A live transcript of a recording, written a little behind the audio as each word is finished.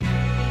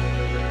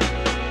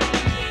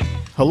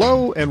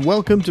Hello and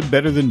welcome to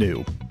Better Than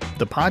New,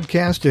 the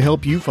podcast to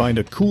help you find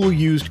a cool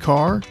used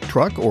car,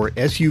 truck, or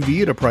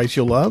SUV at a price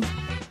you'll love.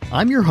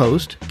 I'm your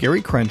host,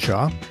 Gary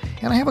Crenshaw,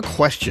 and I have a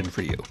question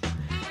for you.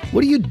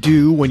 What do you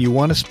do when you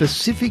want a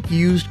specific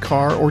used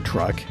car or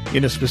truck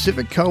in a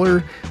specific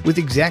color with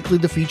exactly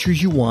the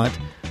features you want,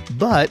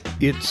 but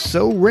it's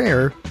so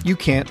rare you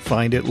can't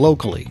find it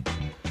locally?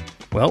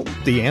 Well,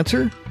 the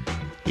answer?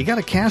 You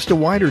gotta cast a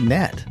wider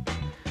net.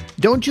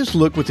 Don't just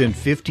look within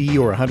 50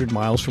 or 100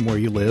 miles from where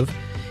you live.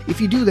 If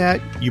you do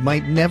that, you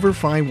might never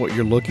find what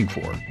you're looking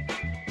for.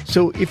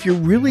 So if you're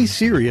really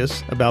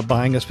serious about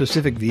buying a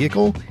specific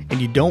vehicle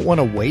and you don't want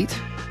to wait,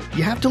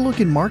 you have to look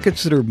in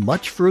markets that are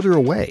much further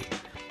away.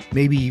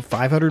 Maybe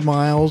 500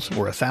 miles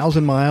or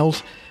 1,000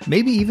 miles,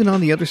 maybe even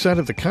on the other side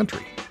of the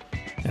country.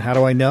 And how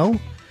do I know?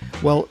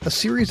 Well, a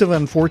series of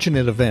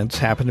unfortunate events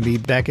happened to me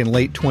back in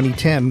late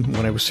 2010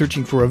 when I was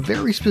searching for a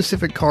very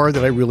specific car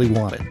that I really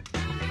wanted.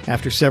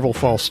 After several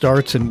false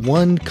starts and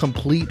one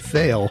complete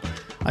fail,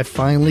 I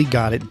finally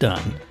got it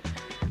done.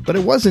 But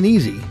it wasn't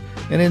easy,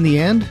 and in the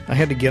end, I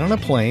had to get on a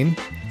plane,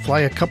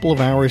 fly a couple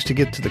of hours to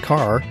get to the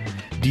car,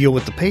 deal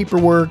with the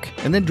paperwork,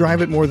 and then drive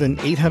it more than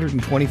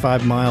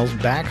 825 miles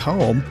back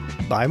home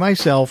by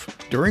myself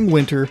during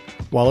winter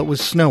while it was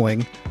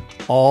snowing,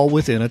 all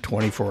within a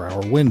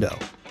 24-hour window.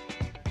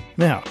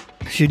 Now,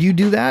 should you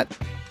do that?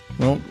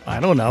 Well, I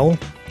don't know.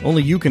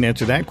 Only you can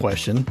answer that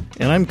question,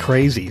 and I'm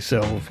crazy,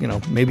 so,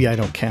 maybe I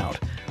don't count.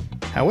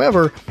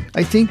 However,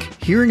 I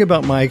think hearing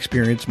about my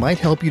experience might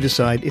help you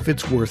decide if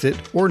it's worth it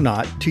or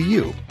not to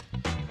you.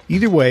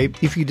 Either way,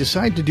 if you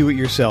decide to do it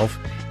yourself,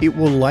 it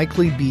will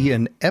likely be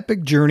an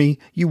epic journey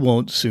you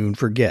won't soon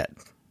forget.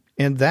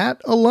 And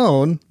that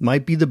alone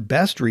might be the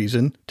best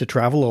reason to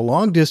travel a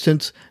long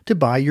distance to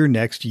buy your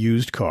next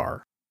used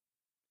car.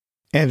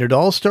 And it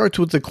all starts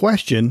with the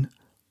question,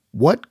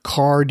 what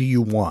car do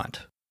you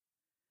want?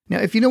 Now,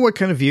 if you know what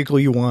kind of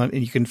vehicle you want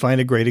and you can find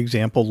a great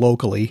example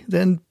locally,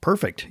 then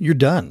perfect, you're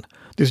done.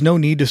 There's no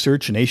need to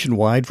search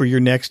nationwide for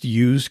your next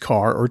used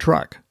car or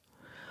truck.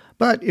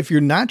 But if you're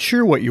not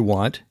sure what you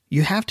want,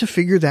 you have to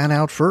figure that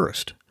out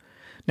first.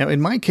 Now, in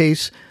my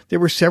case,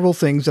 there were several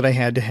things that I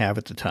had to have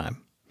at the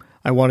time.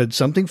 I wanted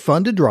something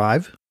fun to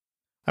drive.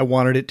 I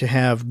wanted it to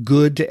have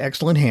good to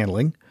excellent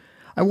handling.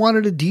 I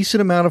wanted a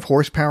decent amount of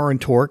horsepower and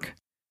torque.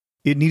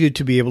 It needed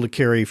to be able to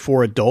carry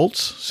 4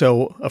 adults,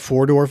 so a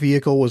 4-door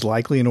vehicle was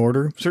likely in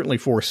order, certainly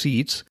 4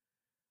 seats.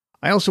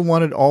 I also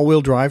wanted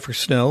all-wheel drive for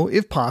snow,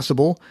 if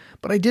possible,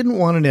 but I didn't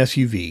want an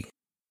SUV.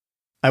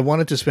 I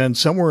wanted to spend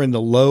somewhere in the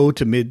low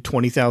to mid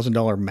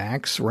 $20,000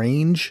 max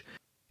range,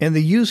 and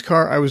the used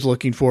car I was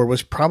looking for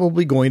was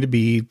probably going to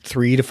be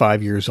 3 to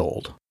 5 years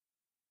old.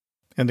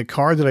 And the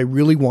car that I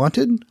really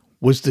wanted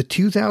was the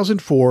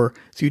 2004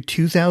 through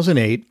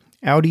 2008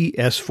 Audi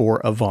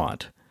S4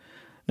 Avant.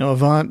 Now,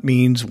 Avant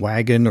means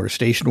wagon or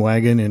station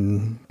wagon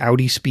in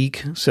Audi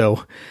speak,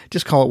 so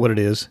just call it what it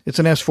is. It's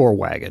an S4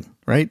 wagon,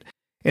 right?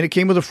 And it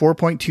came with a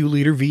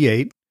 4.2-liter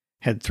V8,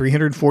 had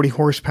 340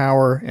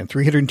 horsepower and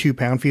 302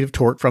 pound-feet of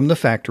torque from the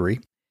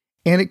factory,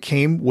 and it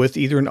came with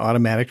either an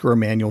automatic or a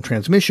manual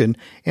transmission,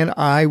 and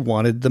I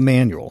wanted the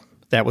manual.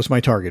 That was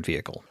my target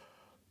vehicle.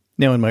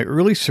 Now, in my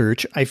early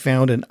search, I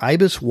found an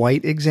Ibis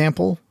White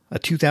example, a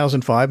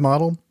 2005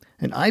 model.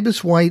 An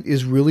Ibis White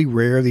is really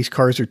rare. These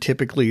cars are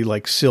typically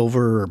like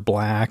silver or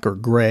black or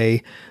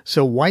gray,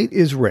 so white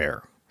is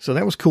rare. So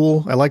that was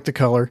cool. I liked the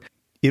color.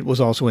 It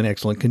was also in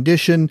excellent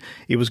condition.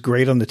 It was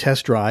great on the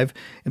test drive.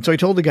 And so I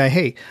told the guy,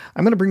 hey,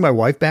 I'm going to bring my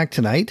wife back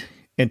tonight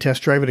and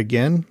test drive it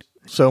again.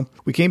 So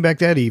we came back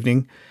that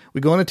evening. We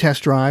go on a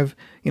test drive.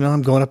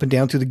 I'm going up and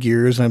down through the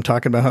gears, and I'm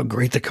talking about how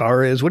great the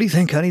car is. What do you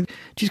think, honey?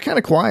 She's kind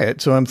of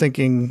quiet, so I'm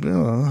thinking,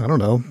 I don't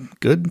know,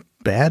 good,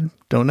 bad,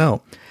 don't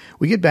know.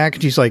 We get back,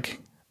 and she's like,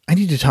 I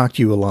need to talk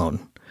to you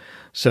alone.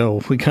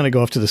 So we kind of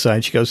go off to the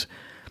side. She goes,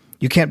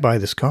 you can't buy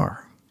this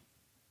car.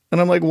 And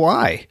I'm like,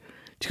 why?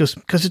 She goes,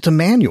 because it's a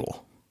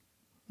manual.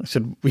 I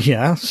said,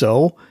 yeah,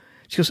 so?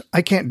 She goes,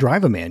 I can't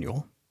drive a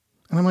manual.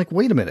 And I'm like,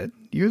 wait a minute.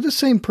 You're the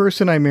same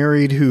person I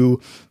married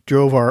who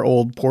drove our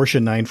old Porsche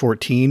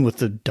 914 with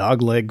the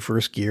dogleg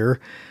first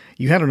gear.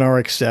 You had an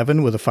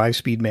RX-7 with a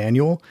 5-speed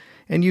manual,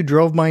 and you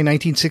drove my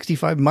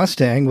 1965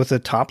 Mustang with a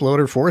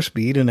top-loader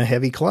 4-speed and a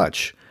heavy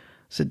clutch. I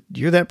said,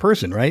 you're that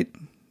person, right?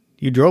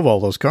 You drove all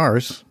those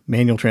cars,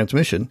 manual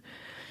transmission.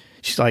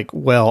 She's like,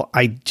 well,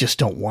 I just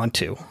don't want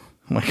to.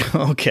 I'm like,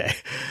 okay,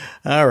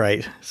 all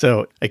right.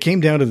 So I came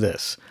down to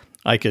this.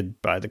 I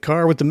could buy the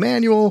car with the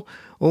manual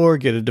or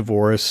get a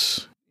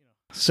divorce.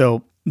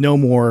 So no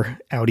more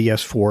Audi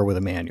S4 with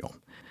a manual.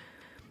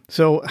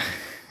 So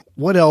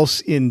what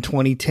else in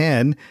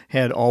 2010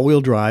 had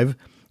all-wheel drive,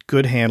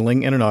 good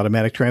handling, and an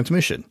automatic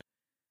transmission?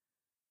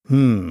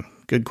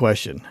 Good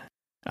question.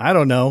 I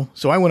don't know.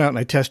 So I went out and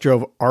I test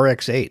drove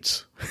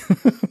RX-8s.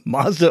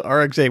 Mazda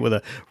RX-8 with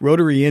a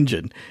rotary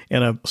engine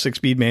and a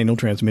 6-speed manual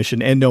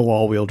transmission and no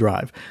all-wheel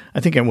drive. I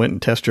think I went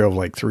and test drove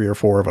like 3 or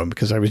 4 of them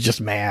because I was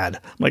just mad.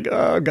 I'm like,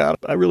 oh, God,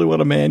 I really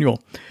want a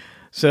manual.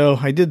 So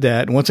I did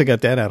that. And once I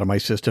got that out of my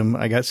system,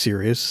 I got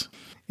serious.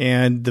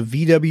 And the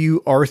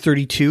VW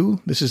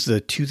R32, this is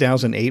the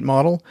 2008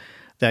 model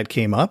that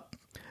came up.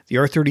 The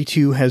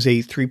R32 has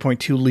a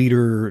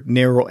 3.2-liter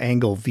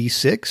narrow-angle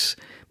V6,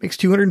 makes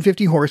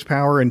 250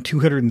 horsepower and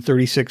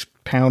 236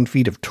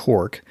 pound-feet of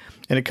torque,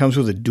 and it comes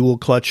with a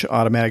dual-clutch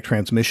automatic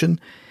transmission.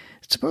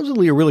 It's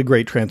supposedly a really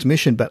great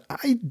transmission, but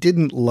I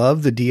didn't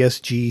love the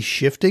DSG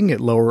shifting at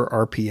lower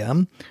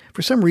RPM.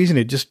 For some reason,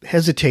 it just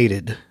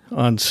hesitated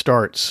on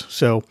starts,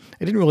 so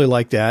I didn't really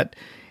like that.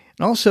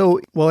 And also,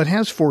 while it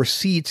has 4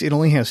 seats, it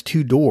only has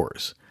 2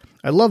 doors.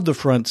 I love the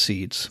front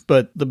seats,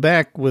 but the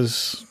back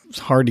was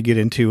hard to get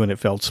into and it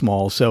felt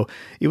small. So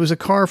it was a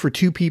car for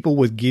 2 people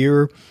with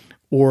gear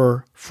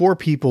or 4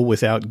 people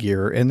without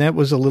gear, and that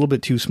was a little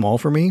bit too small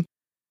for me.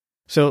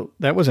 So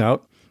that was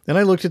out. Then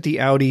I looked at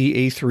the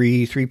Audi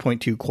A3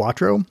 3.2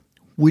 Quattro,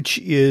 which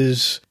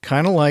is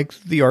kind of like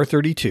the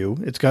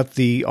R32. It's got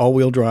the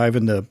all-wheel drive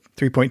and the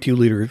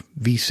 3.2-liter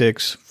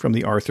V6 from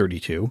the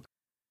R32.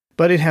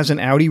 But it has an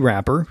Audi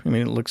wrapper. I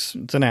mean, it's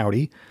an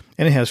Audi,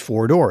 and it has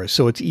 4 doors,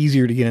 so it's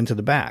easier to get into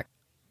the back.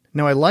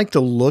 Now, I like the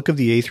look of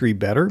the A3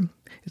 better.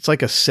 It's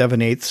like a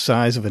 7/8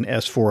 size of an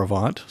S4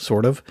 Avant,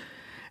 sort of.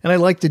 And I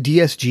like the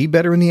DSG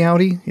better in the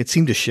Audi. It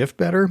seemed to shift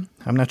better.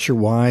 I'm not sure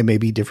why,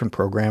 maybe different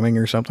programming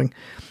or something.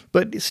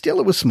 But still,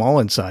 it was small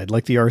inside,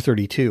 like the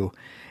R32.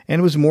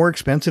 And it was more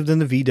expensive than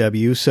the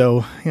VW,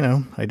 so,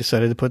 I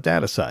decided to put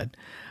that aside.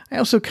 I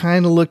also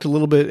kind of looked a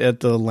little bit at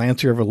the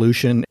Lancer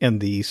Evolution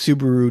and the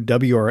Subaru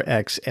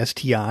WRX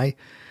Sti,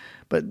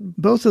 but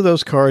both of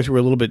those cars were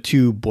a little bit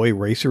too boy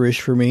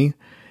racerish for me.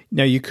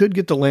 Now, you could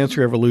get the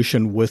Lancer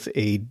Evolution with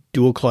a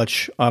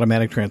dual-clutch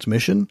automatic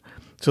transmission,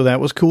 so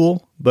that was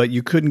cool, but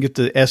you couldn't get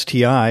the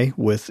STI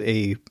with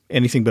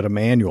anything but a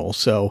manual,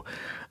 so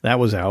that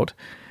was out.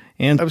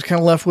 And I was kind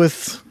of left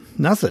with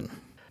nothing.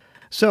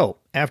 So,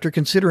 after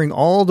considering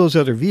all those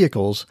other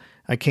vehicles,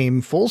 I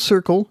came full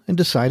circle and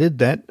decided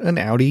that an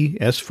Audi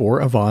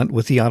S4 Avant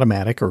with the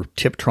automatic, or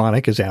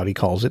Tiptronic as Audi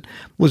calls it,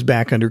 was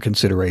back under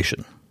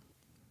consideration.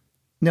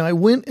 Now, I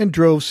went and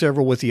drove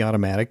several with the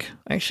automatic.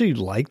 I actually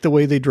liked the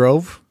way they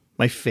drove.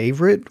 My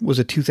favorite was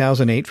a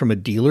 2008 from a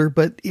dealer,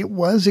 but it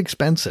was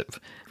expensive.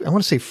 I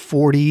want to say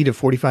 $40,000 to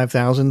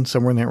 $45,000,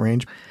 somewhere in that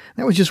range.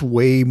 That was just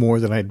way more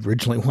than I'd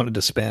originally wanted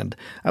to spend.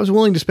 I was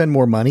willing to spend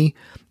more money,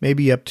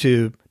 maybe up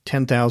to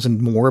 $10,000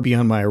 more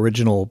beyond my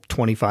original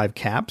 25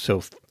 cap,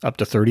 so up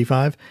to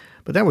 35,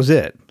 but that was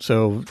it.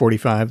 So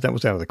 45, that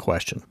was out of the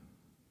question.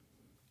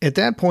 At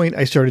that point,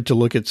 I started to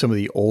look at some of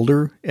the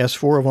older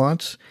S4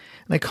 Avants,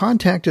 and I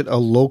contacted a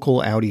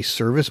local Audi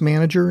service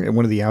manager at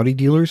one of the Audi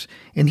dealers,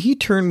 and he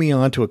turned me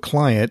on to a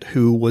client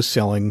who was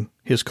selling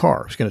his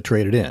car. He was going to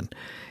trade it in.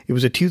 It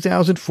was a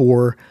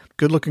 2004,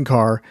 good-looking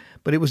car,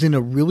 but it was in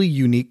a really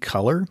unique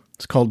color.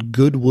 It's called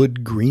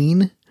Goodwood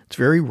Green. It's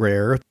very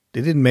rare.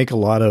 They didn't make a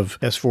lot of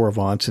S4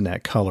 Avants in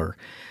that color.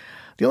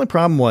 The only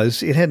problem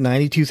was it had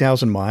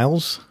 92,000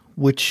 miles,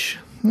 which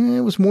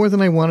it was more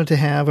than I wanted to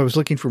have. I was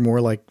looking for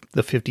more like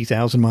the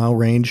 50,000 mile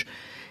range,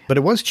 but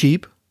it was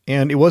cheap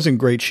and it was in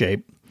great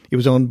shape. It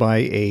was owned by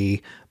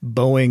a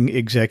Boeing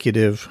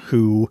executive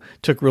who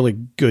took really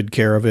good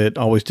care of it,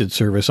 always did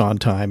service on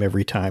time,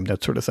 every time,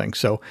 that sort of thing.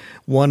 So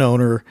one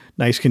owner,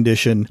 nice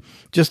condition,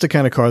 just the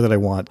kind of car that I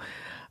want.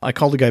 I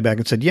called the guy back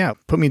and said, yeah,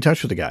 put me in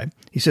touch with the guy.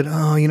 He said,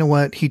 oh, you know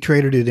what? He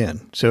traded it in.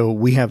 So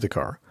we have the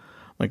car.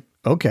 I'm like,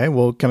 okay,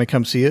 well, can I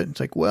come see it? It's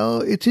like, well,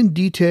 it's in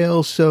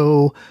detail.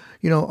 So,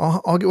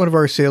 I'll get one of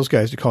our sales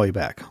guys to call you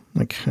back. I'm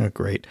like, oh,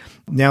 great.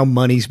 Now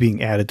money's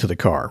being added to the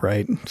car,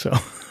 right? So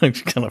I'm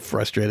kind of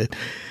frustrated.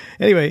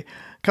 Anyway,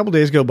 a couple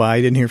days go by.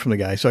 I didn't hear from the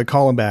guy. So I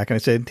call him back and I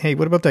said, hey,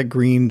 what about that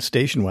green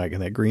station wagon,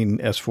 that green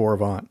S4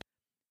 Avant?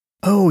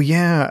 Oh,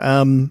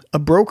 yeah, a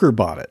broker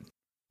bought it. I'm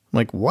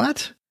like,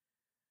 what?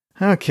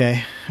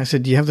 Okay. I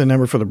said, do you have the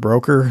number for the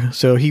broker?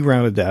 So he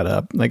rounded that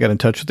up. I got in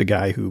touch with the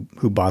guy who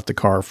bought the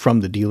car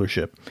from the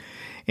dealership.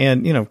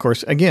 And, of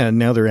course, again,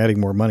 now they're adding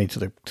more money to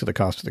the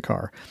cost of the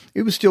car.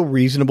 It was still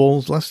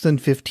reasonable, less than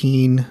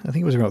 15. I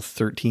think it was around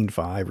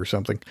 13.5 or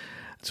something.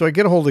 So I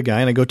get a hold of the guy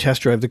and I go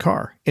test drive the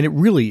car. And it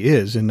really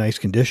is in nice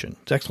condition.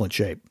 It's excellent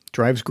shape.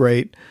 Drives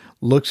great.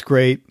 Looks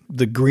great.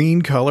 The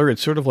green color,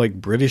 it's sort of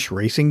like British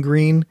racing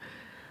green.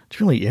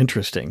 It's really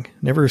interesting.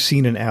 Never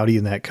seen an Audi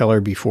in that color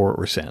before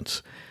or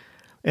since.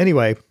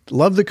 Anyway,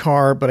 love the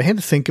car, but I had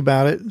to think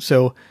about it.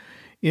 So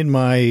in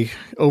my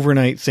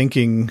overnight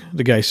thinking,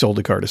 the guy sold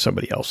the car to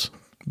somebody else.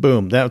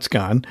 Boom, that's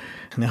gone.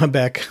 Now I'm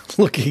back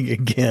looking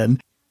again.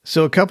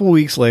 So a couple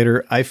weeks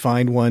later, I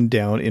find one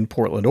down in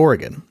Portland,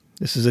 Oregon.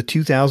 This is a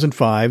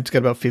 2005. It's got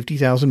about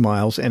 50,000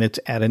 miles, and it's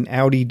at an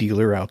Audi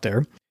dealer out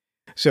there.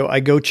 So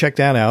I go check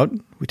that out.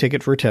 We take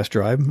it for a test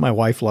drive. My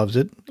wife loves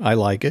it. I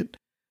like it.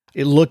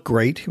 It looked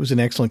great. It was in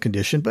excellent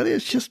condition, but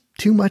it's just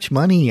too much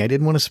money. I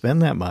didn't want to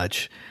spend that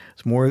much.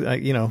 It's more,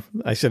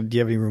 I said, do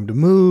you have any room to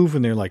move?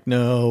 And they're like,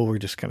 no, we're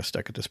just kind of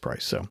stuck at this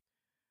price. So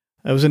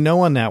I was a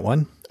no on that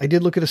one. I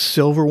did look at a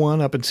silver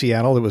one up in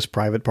Seattle. It was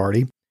private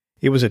party.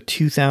 It was a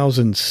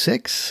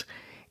 2006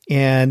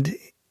 and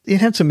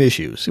it had some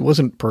issues. It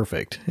wasn't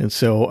perfect. And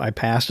so I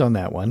passed on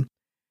that one.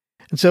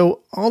 And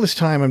so all this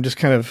time, I'm just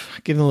kind of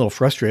getting a little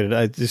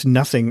frustrated. There's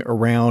nothing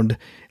around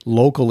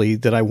locally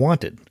that I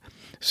wanted.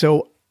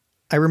 So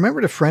I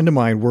remembered a friend of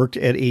mine worked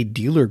at a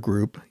dealer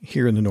group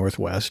here in the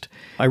Northwest.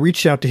 I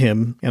reached out to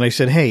him and I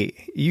said,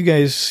 hey, you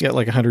guys got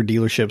like 100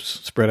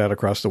 dealerships spread out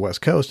across the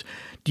West Coast.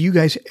 Do you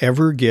guys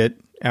ever get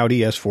Audi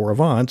S4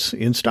 Avants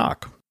in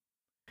stock?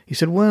 He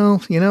said,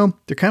 well,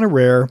 they're kind of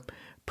rare.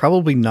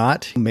 Probably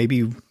not,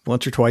 maybe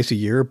once or twice a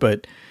year,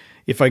 but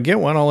if I get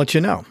one, I'll let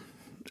you know.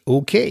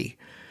 Okay.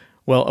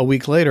 Well, a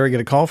week later, I get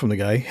a call from the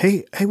guy.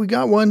 Hey, we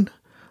got one.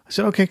 I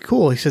said, okay,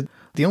 cool. He said,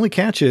 the only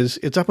catch is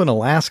it's up in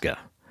Alaska.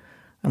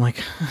 I'm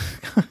like,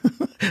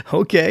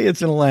 okay,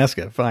 it's in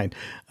Alaska. Fine.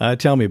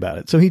 Tell me about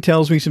it. So he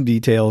tells me some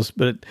details,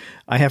 but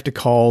I have to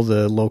call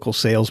the local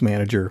sales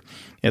manager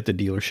at the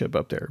dealership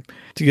up there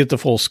to get the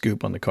full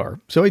scoop on the car.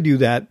 So I do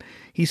that.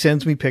 He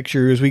sends me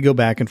pictures. We go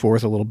back and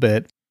forth a little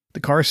bit. The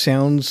car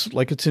sounds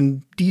like it's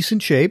in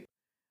decent shape.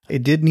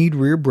 It did need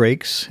rear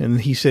brakes,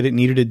 and he said it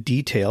needed a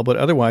detail, but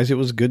otherwise it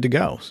was good to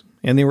go.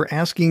 And they were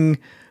asking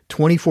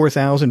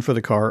 $24,000 for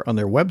the car on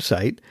their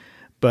website,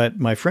 but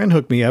my friend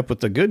hooked me up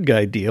with the good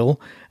guy deal,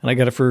 and I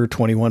got it for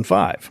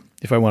 $21,500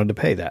 if I wanted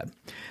to pay that.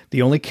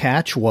 The only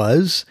catch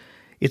was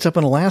it's up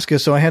in Alaska,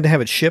 so I had to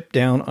have it shipped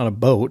down on a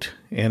boat,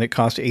 and it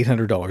cost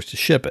 $800 to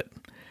ship it.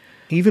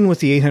 Even with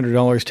the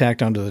 $800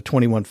 tacked onto the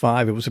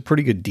 $21,500, it was a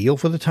pretty good deal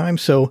for the time,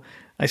 so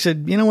I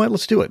said, you know what,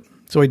 let's do it.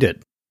 So I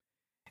did.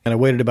 And I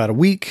waited about a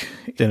week,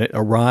 then it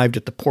arrived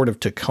at the port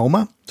of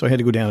Tacoma, so I had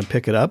to go down and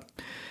pick it up.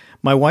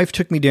 My wife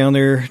took me down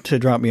there to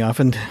drop me off,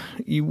 and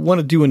you want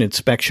to do an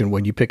inspection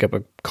when you pick up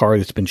a car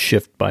that's been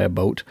shipped by a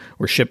boat,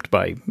 or shipped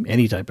by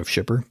any type of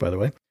shipper, by the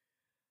way.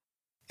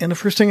 And the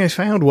first thing I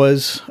found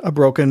was a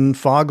broken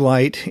fog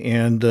light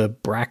and the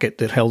bracket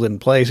that held it in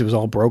place. It was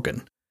all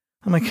broken.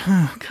 I'm like,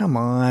 come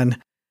on.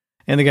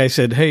 And the guy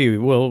said, hey,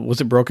 well,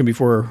 was it broken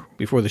before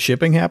the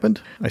shipping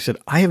happened? I said,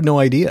 I have no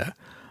idea.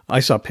 I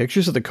saw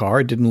pictures of the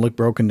car. It didn't look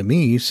broken to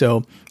me,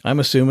 so I'm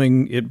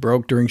assuming it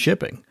broke during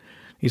shipping.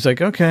 He's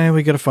like, okay,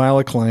 we got to file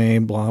a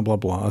claim, blah, blah,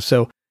 blah.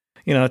 So,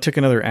 it took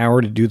another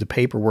hour to do the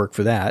paperwork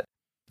for that.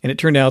 And it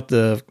turned out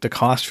the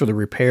cost for the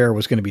repair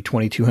was going to be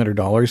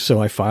 $2,200,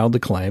 so I filed the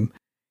claim.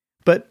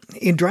 But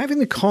in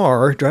driving it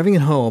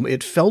home,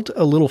 it felt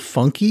a little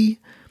funky.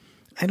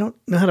 I don't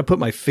know how to put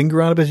my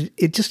finger on it, but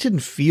it just didn't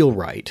feel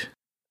right.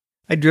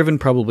 I'd driven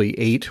probably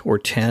 8 or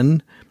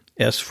 10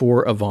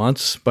 S4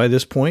 Avants by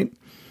this point,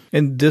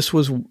 and this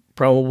was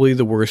probably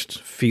the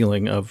worst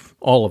feeling of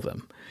all of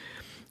them.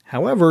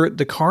 However,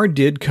 the car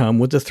did come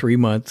with a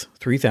 3-month,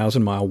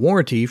 3,000-mile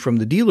warranty from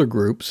the dealer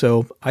group,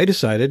 so I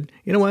decided,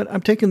 you know what,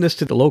 I'm taking this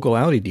to the local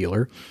Audi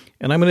dealer,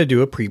 and I'm going to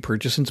do a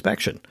pre-purchase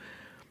inspection.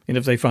 And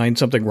if they find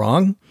something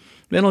wrong,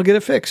 then I'll get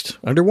it fixed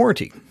under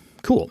warranty.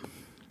 Cool.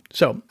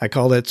 So I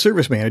call that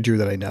service manager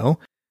that I know,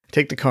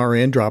 take the car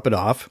in, drop it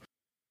off.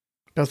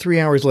 About 3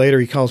 hours later,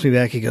 he calls me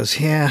back. He goes,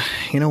 yeah,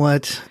 you know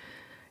what?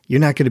 You're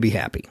not going to be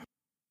happy.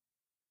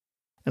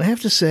 And I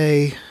have to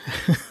say,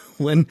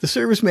 when the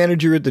service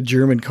manager at the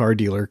German car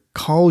dealer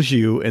calls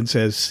you and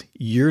says,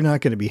 you're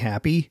not going to be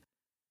happy,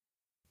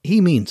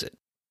 he means it.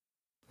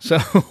 So,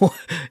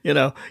 you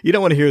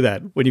don't want to hear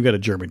that when you've got a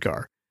German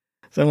car.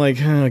 So I'm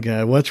like, oh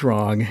God, what's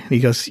wrong? And he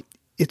goes,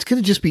 it's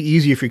going to just be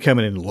easy if you come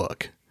in and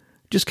look.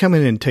 Just come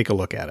in and take a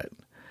look at it.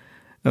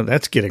 Now,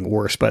 that's getting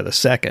worse by the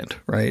second,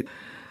 right?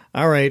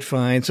 All right,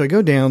 fine. So I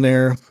go down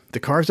there. The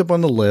car's up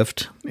on the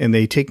lift, and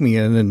they take me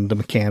in, and the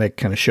mechanic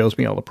kind of shows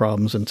me all the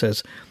problems and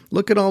says,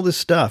 look at all this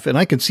stuff. And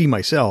I can see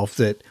myself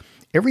that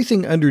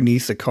everything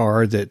underneath the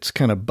car that's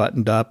kind of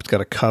buttoned up, it's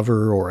got a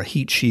cover or a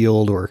heat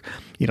shield or,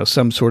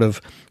 some sort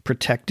of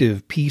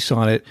protective piece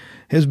on it,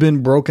 has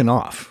been broken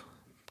off,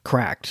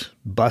 cracked,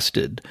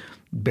 busted,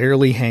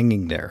 barely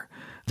hanging there.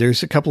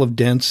 There's a couple of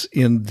dents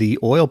in the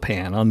oil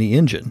pan on the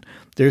engine.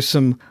 There's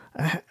some,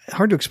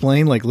 hard to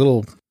explain, like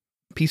little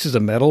pieces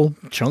of metal,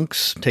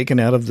 chunks taken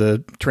out of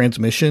the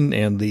transmission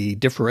and the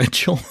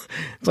differential.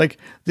 It's like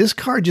this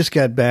car just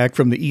got back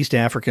from the East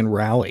African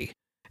Rally,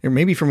 or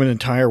maybe from an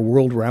entire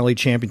World Rally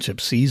Championship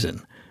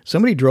season.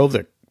 Somebody drove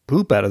the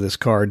poop out of this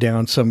car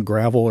down some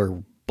gravel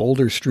or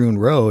boulder-strewn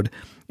road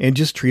and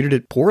just treated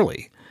it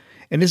poorly.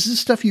 And this is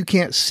stuff you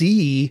can't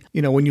see,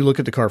 when you look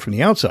at the car from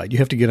the outside. You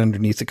have to get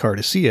underneath the car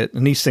to see it.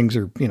 And these things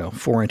are,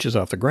 4 inches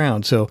off the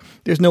ground. So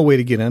there's no way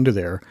to get under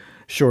there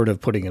short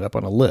of putting it up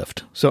on a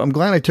lift. So I'm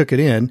glad I took it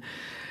in.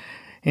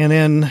 And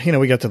then,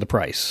 we got to the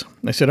price.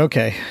 I said,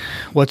 okay,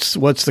 what's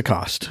the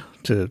cost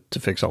to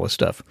fix all this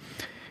stuff?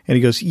 And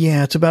he goes,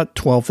 yeah, it's about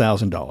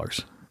 $12,000.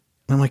 And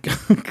I'm like,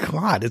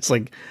 God, it's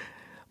like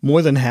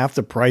more than half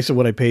the price of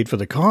what I paid for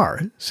the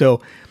car.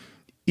 So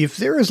if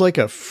there is like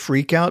a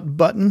freak out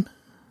button,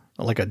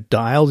 like a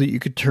dial that you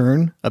could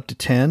turn up to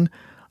 10,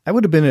 I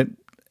would have been at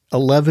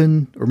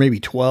 11 or maybe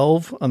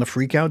 12 on the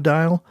freak out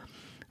dial.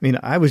 I mean,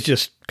 I was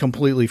just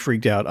completely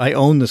freaked out. I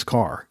own this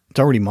car. It's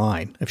already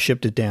mine. I've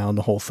shipped it down,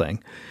 the whole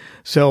thing.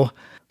 So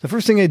the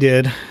first thing I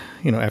did,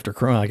 after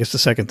crying, I guess the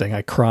second thing,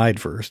 I cried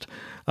first.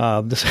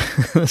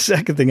 The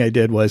second thing I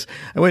did was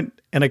I went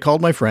and I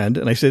called my friend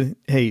and I said,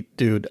 hey,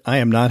 dude, I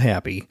am not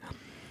happy.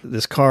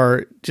 This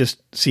car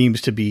just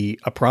seems to be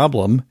a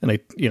problem. And I,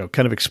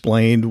 kind of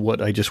explained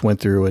what I just went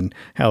through and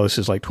how this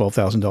is like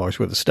 $12,000 worth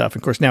of stuff.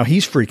 Of course, now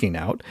he's freaking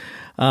out.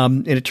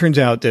 And it turns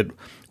out that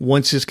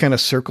once this kind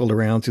of circled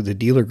around through the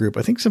dealer group,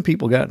 I think some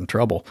people got in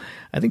trouble.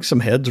 I think some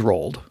heads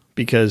rolled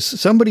because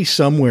somebody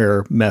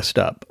somewhere messed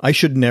up. I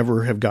should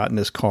never have gotten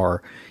this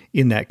car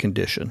in that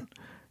condition,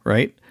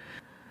 right?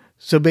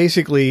 So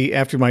basically,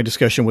 after my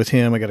discussion with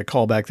him, I got a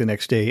call back the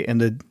next day,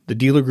 and the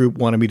dealer group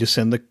wanted me to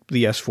send the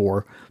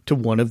S4 to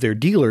one of their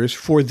dealers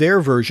for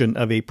their version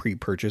of a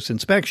pre-purchase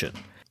inspection.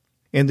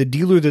 And the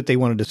dealer that they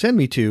wanted to send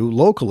me to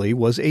locally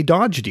was a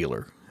Dodge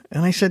dealer.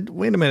 And I said,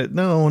 wait a minute,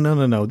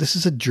 no. This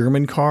is a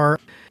German car.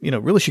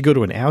 Really should go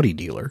to an Audi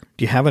dealer.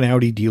 Do you have an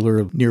Audi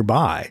dealer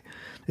nearby?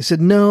 They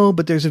said, no,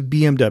 but there's a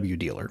BMW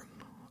dealer.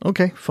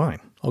 Okay, fine.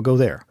 I'll go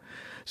there.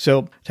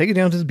 So take it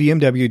down to the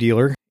BMW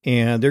dealer,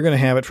 and they're going to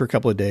have it for a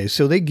couple of days.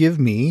 So they give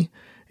me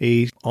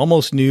a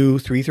almost new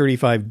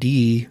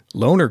 335D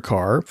loaner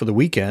car for the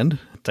weekend.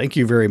 Thank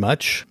you very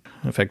much.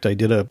 In fact, I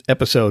did an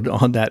episode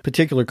on that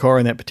particular car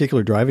and that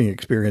particular driving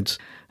experience,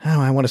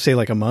 I want to say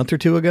like a month or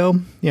two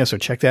ago. Yeah, so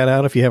check that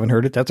out if you haven't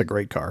heard it. That's a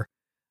great car.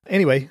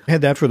 Anyway, I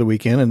had that for the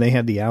weekend, and they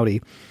had the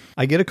Audi.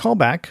 I get a call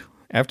back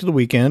after the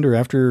weekend or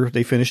after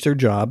they finished their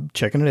job,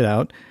 checking it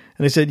out.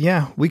 And they said,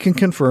 yeah, we can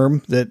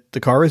confirm that the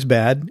car is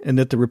bad and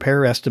that the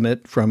repair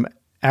estimate from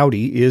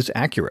Audi is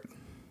accurate.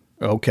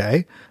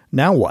 Okay,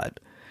 now what?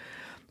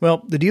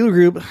 Well, the dealer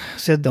group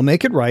said they'll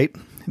make it right.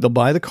 They'll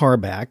buy the car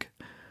back,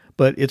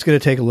 but it's going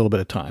to take a little bit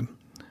of time.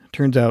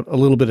 Turns out a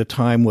little bit of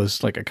time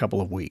was like a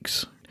couple of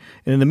weeks.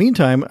 And in the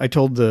meantime, I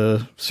told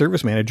the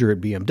service manager at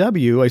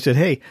BMW, I said,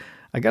 hey,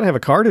 I got to have a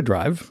car to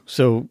drive.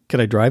 So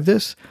can I drive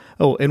this?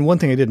 Oh, and one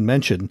thing I didn't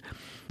mention,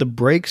 the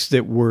brakes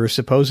that were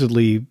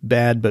supposedly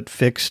bad but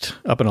fixed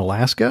up in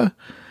Alaska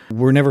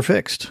were never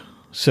fixed.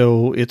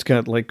 So it's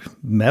got like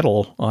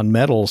metal on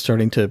metal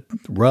starting to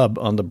rub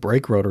on the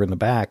brake rotor in the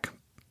back.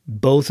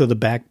 Both of the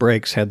back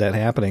brakes had that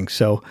happening.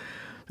 So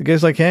the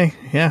guy's like, hey,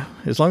 yeah,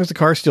 as long as the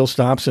car still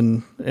stops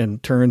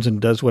and turns and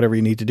does whatever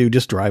you need to do,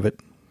 just drive it.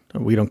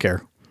 We don't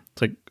care.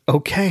 It's like,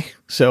 okay.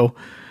 So,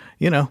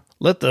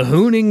 let the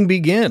hooning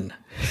begin.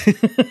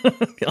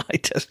 I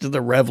tested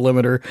the rev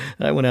limiter.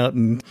 I went out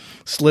and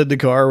slid the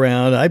car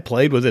around. I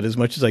played with it as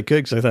much as I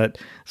could because I thought,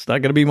 it's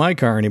not going to be my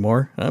car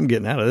anymore. I'm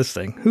getting out of this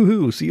thing.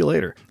 Hoo-hoo, see you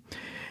later.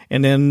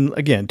 And then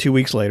again, 2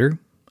 weeks later,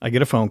 I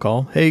get a phone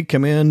call. Hey,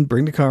 come in,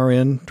 bring the car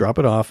in, drop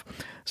it off.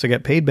 So I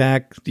got paid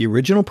back the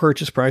original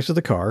purchase price of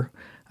the car.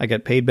 I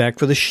got paid back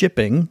for the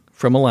shipping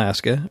from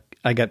Alaska.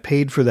 I got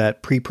paid for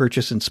that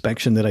pre-purchase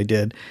inspection that I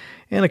did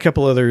and a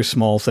couple other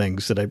small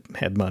things that I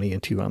had money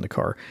into on the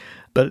car.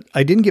 But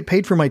I didn't get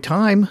paid for my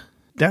time.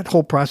 That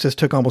whole process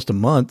took almost a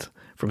month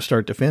from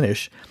start to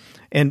finish.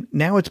 And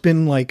now it's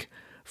been like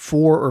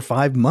 4 or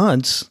 5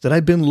 months that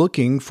I've been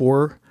looking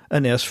for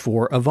an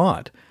S4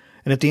 Avant.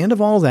 And at the end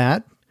of all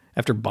that,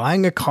 after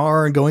buying a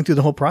car and going through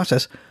the whole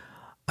process,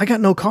 I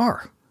got no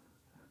car.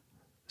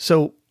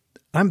 So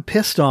I'm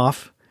pissed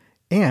off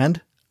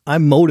and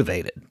I'm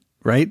motivated,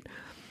 right?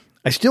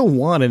 I still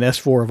want an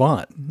S4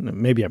 Avant.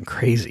 Maybe I'm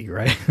crazy,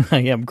 right? I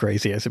am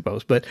crazy, I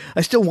suppose, but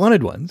I still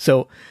wanted one.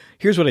 So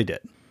here's what I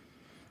did.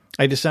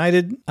 I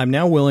decided I'm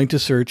now willing to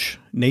search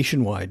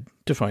nationwide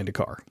to find a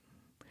car.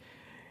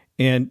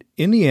 And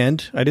in the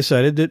end, I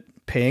decided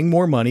that paying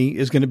more money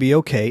is going to be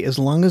okay as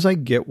long as I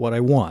get what I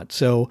want.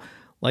 So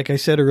like I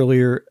said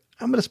earlier,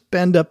 I'm going to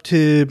spend up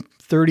to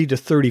 $30,000 to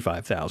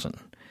 $35,000.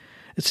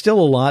 It's still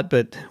a lot,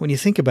 but when you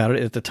think about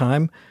it at the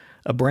time,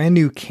 a brand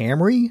new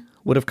Camry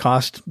would have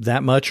cost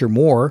that much or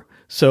more.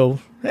 So,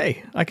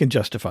 hey, I can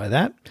justify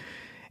that.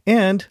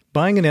 And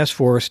buying an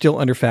S4 still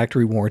under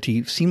factory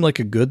warranty seemed like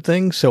a good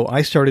thing. So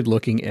I started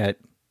looking at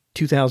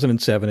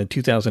 2007 and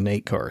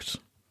 2008 cars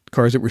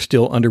that were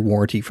still under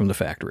warranty from the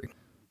factory.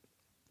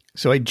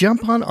 So I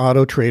jump on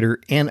Auto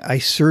Trader and I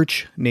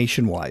search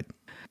nationwide.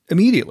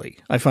 Immediately,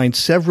 I find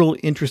several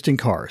interesting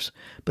cars,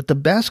 but the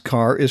best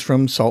car is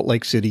from Salt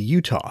Lake City,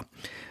 Utah.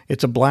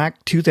 It's a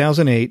black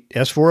 2008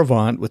 S4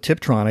 Avant with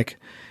Tiptronic.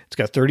 It's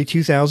got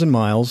 32,000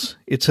 miles.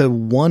 It's a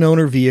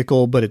one-owner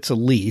vehicle, but it's a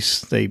lease.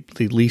 They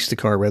lease the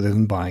car rather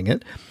than buying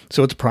it.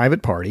 So it's a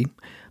private party.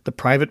 The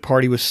private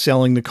party was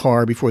selling the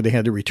car before they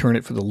had to return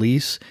it for the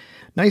lease.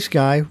 Nice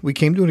guy. We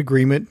came to an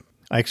agreement.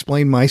 I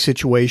explained my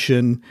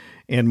situation,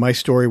 and my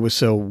story was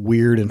so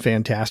weird and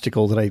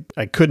fantastical that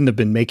I couldn't have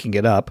been making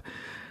it up.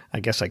 I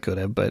guess I could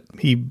have, but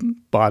he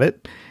bought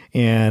it.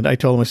 And I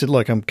told him, I said,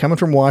 look, I'm coming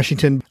from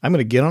Washington. I'm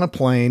going to get on a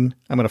plane.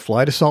 I'm going to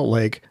fly to Salt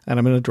Lake, and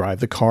I'm going to drive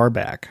the car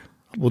back.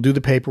 We'll do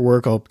the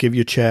paperwork. I'll give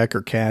you a check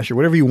or cash or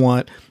whatever you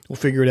want. We'll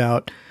figure it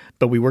out.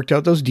 But we worked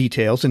out those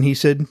details, and he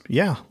said,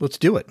 yeah, let's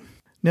do it.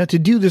 Now, to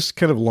do this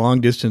kind of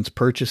long-distance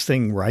purchase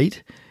thing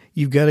right,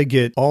 you've got to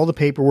get all the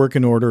paperwork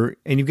in order,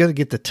 and you've got to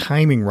get the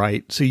timing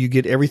right so you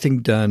get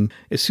everything done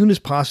as soon as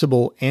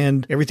possible,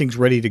 and everything's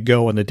ready to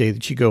go on the day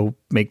that you go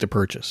make the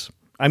purchase.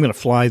 I'm going to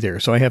fly there,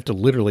 so I have to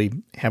literally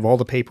have all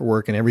the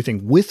paperwork and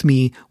everything with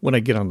me when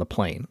I get on the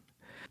plane.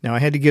 Now, I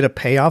had to get a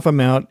payoff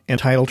amount and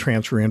title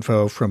transfer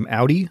info from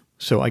Audi,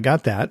 so I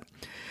got that.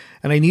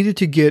 and I needed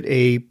to get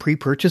a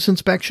pre-purchase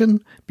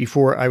inspection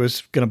before I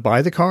was going to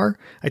buy the car.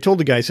 I told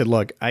the guy, I said,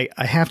 look, I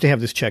have to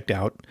have this checked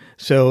out.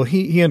 So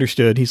he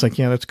understood. He's like,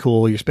 yeah, that's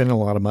cool. You're spending a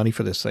lot of money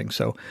for this thing.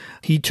 So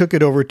he took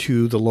it over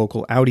to the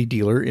local Audi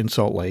dealer in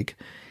Salt Lake.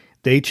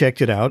 They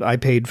checked it out. I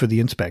paid for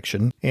the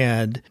inspection,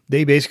 and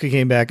they basically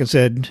came back and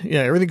said, yeah,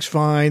 everything's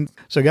fine.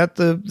 So I got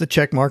the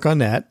check mark on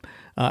that.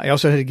 I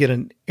also had to get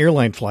an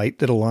airline flight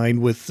that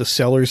aligned with the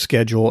seller's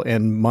schedule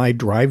and my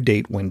drive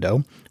date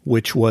window,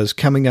 which was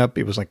coming up.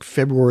 It was like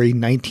February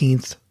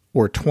 19th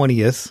or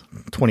 20th,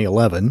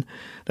 2011.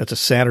 That's a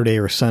Saturday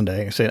or a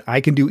Sunday. I said,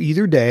 I can do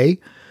either day,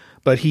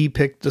 but he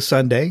picked the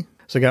Sunday.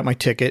 So I got my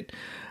ticket.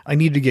 I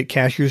needed to get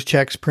cashier's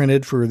checks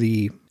printed for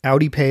the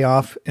Audi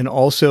payoff and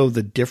also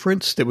the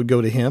difference that would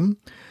go to him.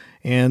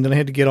 And then I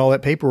had to get all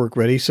that paperwork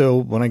ready. So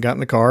when I got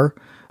in the car,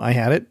 I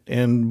had it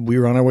and we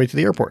were on our way to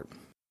the airport.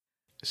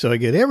 So I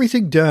get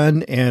everything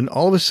done, and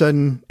all of a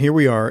sudden, here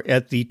we are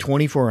at the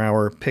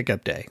 24-hour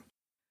pickup day.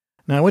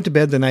 Now, I went to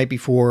bed the night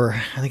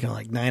before, I think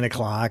like 9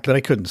 o'clock, but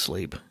I couldn't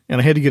sleep. And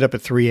I had to get up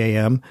at 3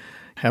 a.m.,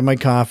 have my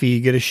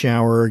coffee, get a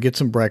shower, get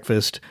some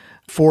breakfast.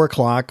 4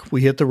 o'clock,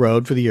 we hit the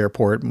road for the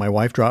airport. My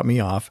wife dropped me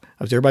off.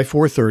 I was there by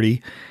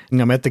 4:30,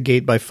 and I'm at the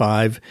gate by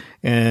 5,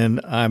 and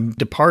I'm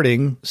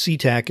departing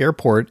SeaTac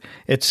Airport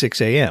at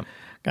 6 a.m.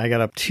 I got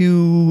a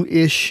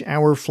 2-ish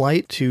hour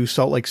flight to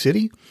Salt Lake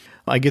City.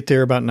 I get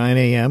there about 9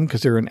 a.m.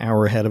 because they're an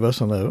hour ahead of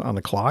us on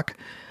the clock.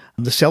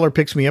 The seller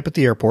picks me up at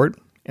the airport,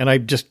 and I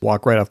just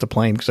walk right off the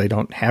plane because I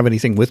don't have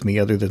anything with me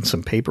other than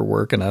some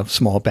paperwork and a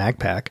small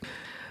backpack.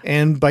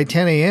 And by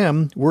 10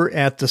 a.m., we're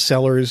at the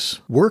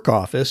seller's work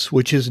office,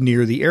 which is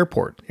near the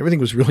airport. Everything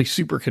was really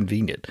super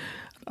convenient.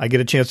 I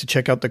get a chance to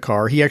check out the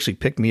car. He actually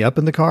picked me up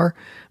in the car.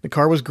 The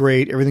car was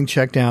great. Everything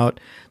checked out.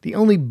 The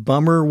only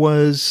bummer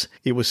was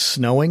it was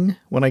snowing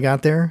when I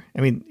got there.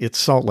 I mean, it's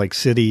Salt Lake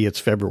City. It's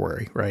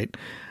February, right?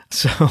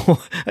 So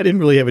I didn't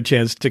really have a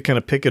chance to kind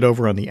of pick it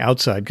over on the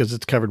outside because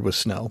it's covered with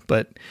snow.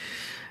 But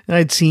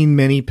I'd seen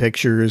many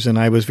pictures, and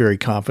I was very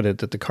confident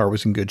that the car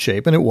was in good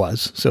shape, and it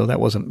was. So that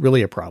wasn't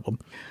really a problem.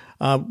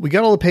 We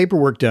got all the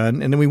paperwork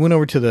done, and then we went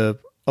over to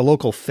a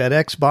local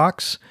FedEx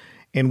box,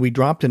 and we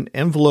dropped an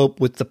envelope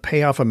with the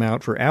payoff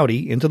amount for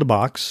Audi into the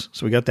box.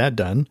 So we got that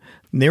done.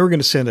 And they were going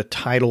to send a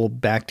title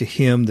back to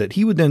him that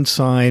he would then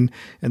sign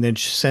and then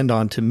send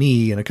on to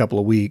me in a couple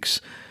of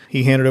weeks.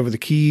 He handed over the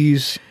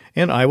keys,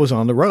 and I was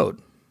on the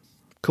road.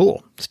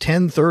 Cool. It's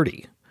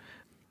 10:30.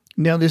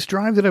 Now, this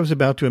drive that I was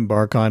about to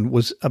embark on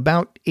was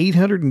about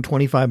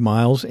 825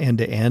 miles end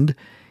to end.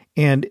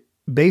 And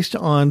based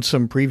on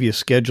some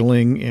previous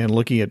scheduling and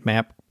looking at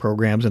map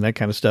programs and that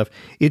kind of stuff,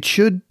 it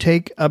should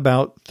take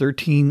about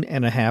 13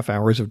 and a half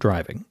hours of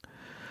driving.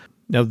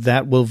 Now,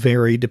 that will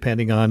vary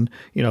depending on,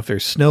 if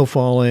there's snow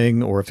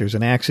falling or if there's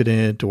an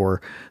accident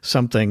or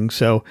something.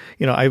 So,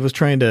 I was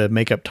trying to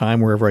make up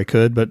time wherever I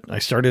could, but I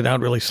started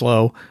out really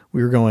slow.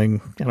 We were going,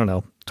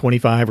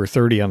 25 or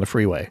 30 on the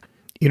freeway.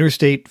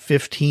 Interstate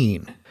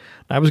 15.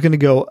 I was going to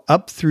go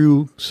up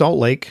through Salt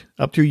Lake,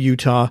 up through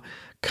Utah,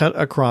 cut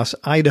across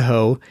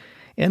Idaho,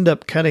 end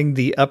up cutting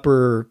the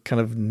upper kind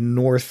of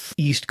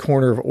northeast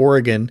corner of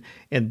Oregon,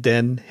 and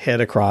then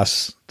head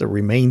across the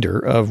remainder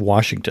of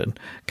Washington,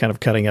 kind of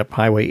cutting up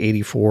Highway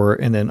 84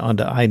 and then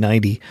onto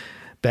I-90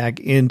 back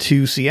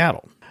into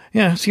Seattle.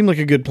 Yeah, it seemed like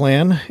a good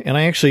plan, and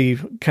I actually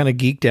kind of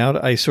geeked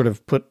out. I sort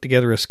of put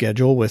together a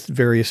schedule with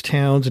various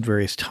towns and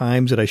various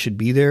times that I should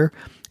be there.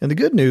 And the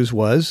good news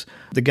was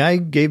the guy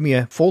gave me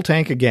a full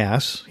tank of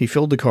gas. He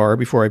filled the car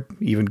before I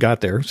even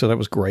got there, so that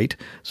was great.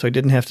 So I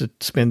didn't have to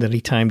spend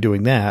any time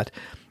doing that.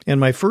 And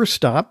my first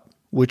stop,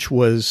 which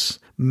was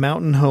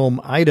Mountain Home,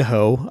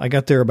 Idaho, I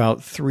got there about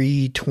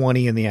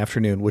 3:20 in the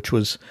afternoon, which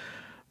was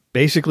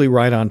basically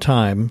right on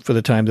time for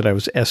the time that I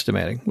was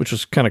estimating, which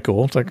was kind of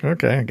cool. It's like,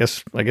 okay, I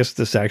guess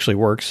this actually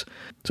works.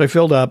 So I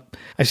filled up.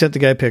 I sent the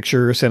guy a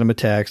picture, sent him a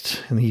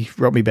text, and he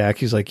wrote me back.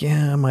 He's like,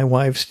 yeah, my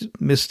wife's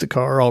missed the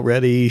car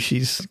already.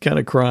 She's kind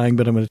of crying,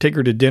 but I'm going to take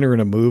her to dinner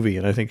and a movie,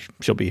 and I think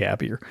she'll be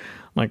happier.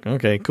 I'm like,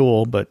 okay,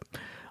 cool, but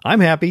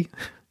I'm happy,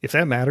 if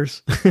that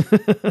matters.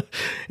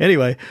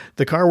 Anyway,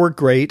 the car worked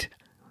great.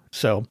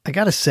 So I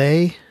got to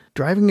say,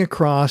 driving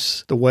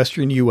across the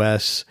western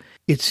U.S.,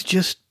 it's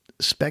just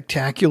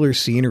spectacular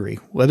scenery.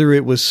 Whether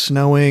it was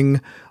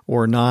snowing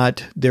or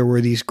not, there were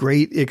these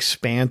great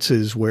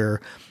expanses where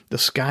the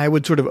sky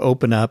would sort of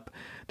open up.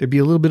 There'd be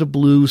a little bit of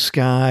blue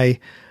sky,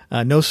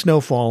 no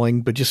snow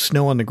falling, but just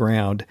snow on the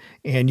ground.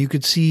 And you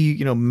could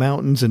see,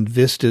 mountains and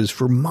vistas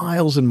for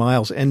miles and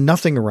miles and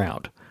nothing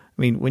around.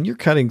 I mean, when you're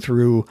cutting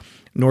through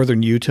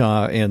northern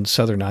Utah and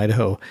southern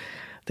Idaho,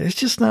 there's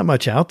just not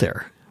much out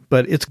there,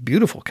 but it's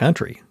beautiful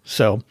country.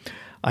 So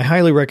I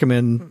highly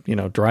recommend,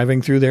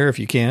 driving through there if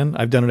you can.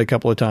 I've done it a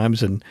couple of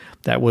times, and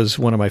that was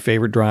one of my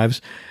favorite drives.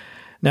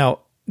 Now,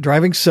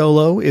 driving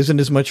solo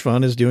isn't as much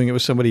fun as doing it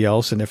with somebody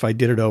else, and if I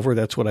did it over,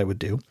 that's what I would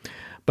do.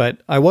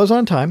 But I was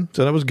on time,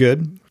 so that was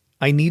good.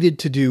 I needed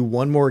to do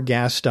one more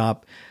gas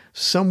stop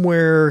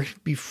somewhere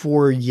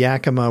before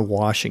Yakima,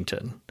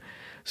 Washington.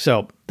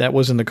 So that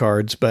was in the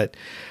cards, but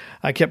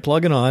I kept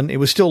plugging on. It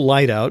was still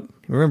light out.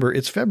 Remember,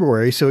 it's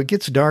February, so it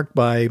gets dark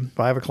by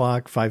 5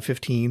 o'clock,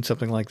 5:15,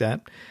 something like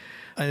that.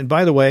 And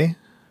by the way,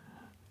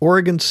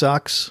 Oregon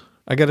sucks.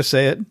 I got to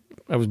say it.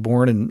 I was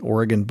born in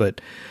Oregon,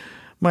 but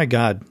my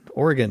God,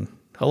 Oregon,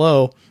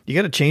 hello. You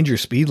got to change your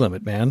speed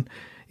limit, man.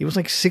 It was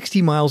like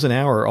 60 miles an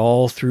hour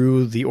all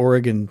through the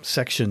Oregon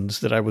sections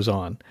that I was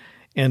on.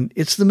 And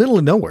it's the middle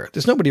of nowhere.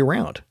 There's nobody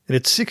around. And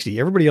it's 60.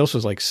 Everybody else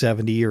was like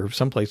 70 or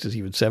some places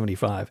even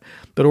 75.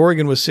 But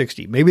Oregon was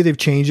 60. Maybe they've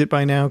changed it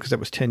by now because that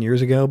was 10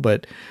 years ago.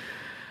 But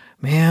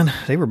man,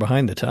 they were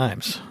behind the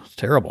times. It's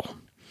terrible.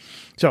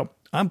 So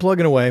I'm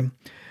plugging away.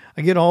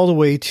 I get all the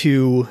way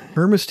to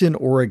Hermiston,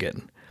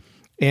 Oregon.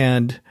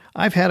 And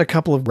I've had a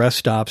couple of rest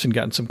stops and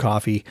gotten some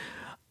coffee.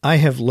 I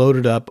have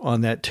loaded up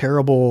on that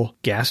terrible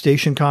gas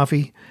station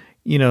coffee.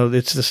 You know,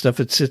 it's the stuff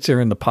that sits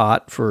there in the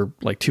pot for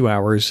like 2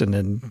 hours and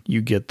then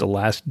you get the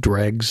last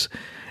dregs.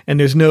 And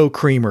there's no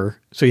creamer,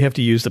 so you have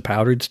to use the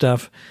powdered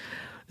stuff.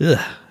 Ugh,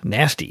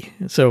 nasty.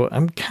 So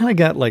I'm kind of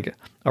got like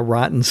a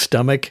rotten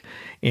stomach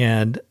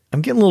and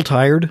I'm getting a little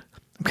tired.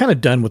 I'm kind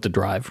of done with the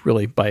drive,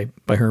 really, by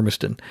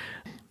Hermiston.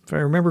 If I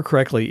remember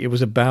correctly, it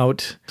was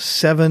about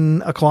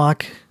 7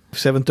 o'clock,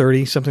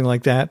 7:30, something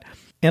like that.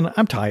 And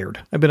I'm tired.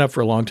 I've been up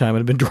for a long time and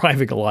I've been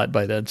driving a lot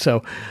by then.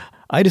 So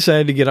I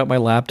decided to get out my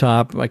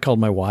laptop. I called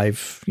my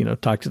wife,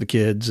 talked to the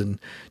kids and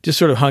just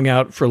sort of hung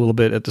out for a little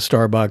bit at the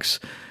Starbucks,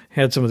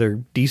 had some of their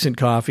decent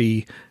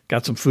coffee,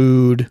 got some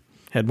food,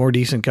 had more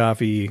decent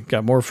coffee,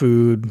 got more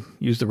food,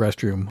 used the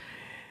restroom.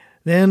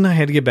 Then I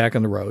had to get back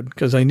on the road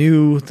because I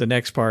knew the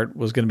next part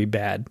was going to be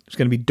bad. It's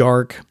going to be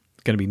dark,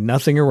 going to be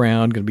nothing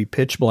around, going to be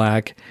pitch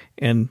black.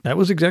 And that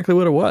was exactly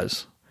what it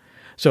was.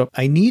 So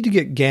I need to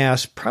get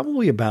gas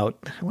probably about,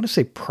 I want to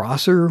say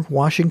Prosser,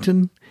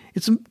 Washington.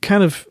 It's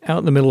kind of out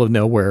in the middle of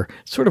nowhere,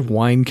 sort of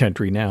wine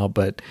country now,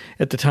 but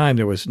at the time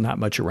there was not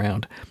much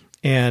around.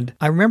 And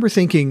I remember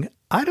thinking,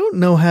 I don't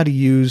know how to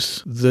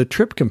use the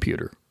trip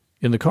computer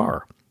in the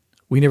car.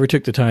 We never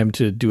took the time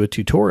to do a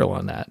tutorial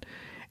on that.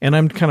 And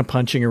I'm kind of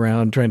punching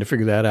around trying to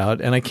figure that out.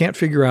 And I can't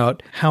figure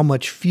out how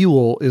much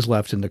fuel is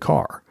left in the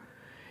car.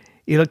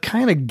 It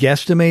kind of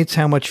guesstimates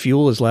how much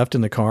fuel is left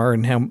in the car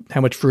and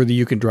how much further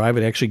you can drive.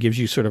 It actually gives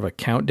you sort of a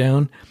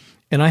countdown.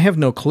 And I have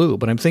no clue,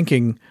 but I'm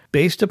thinking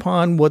based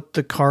upon what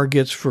the car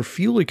gets for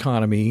fuel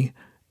economy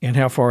and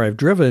how far I've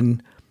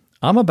driven,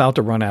 I'm about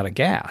to run out of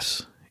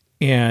gas.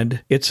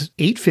 And it's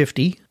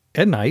 8:50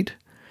 at night.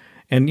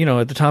 And,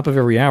 at the top of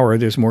every hour,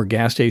 there's more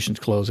gas stations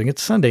closing.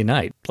 It's Sunday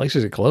night.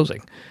 Places are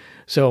closing.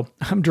 So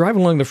I'm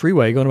driving along the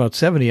freeway going about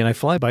 70 and I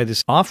fly by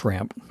this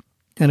off-ramp.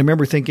 And I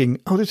remember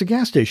thinking, oh, there's a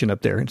gas station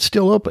up there. It's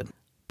still open.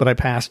 But I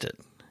passed it.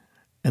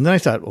 And then I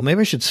thought, well,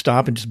 maybe I should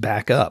stop and just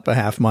back up a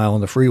half mile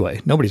on the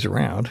freeway. Nobody's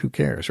around. Who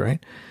cares,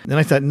 right? And then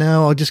I thought,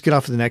 no, I'll just get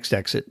off at the next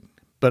exit.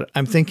 But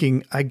I'm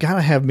thinking I got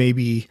to have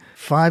maybe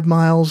 5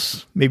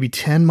 miles, maybe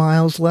 10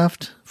 miles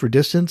left for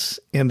distance.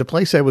 And the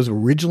place I was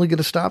originally going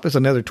to stop is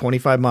another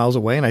 25 miles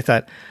away. And I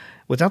thought,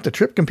 without the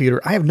trip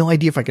computer, I have no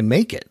idea if I can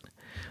make it.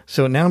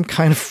 So now I'm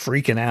kind of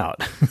freaking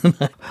out.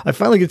 I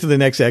finally get to the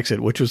next exit,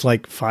 which was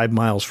like 5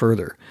 miles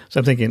further. So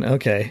I'm thinking,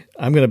 okay,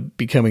 I'm going to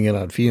be coming in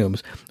on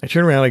fumes. I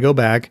turn around, I go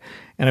back,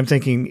 and I'm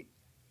thinking,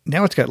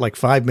 now it's got like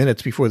 5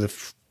 minutes before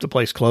the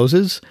place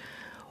closes.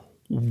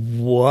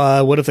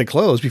 What if they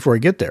close before I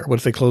get there? What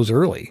if they close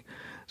early?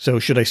 So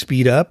should I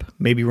speed up,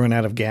 maybe run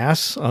out of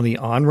gas on the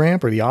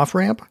on-ramp or the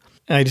off-ramp?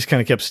 And I just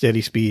kind of kept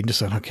steady speed and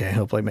just thought, okay,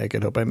 hope I make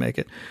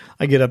it.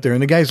 I get up there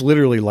and the guy's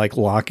literally like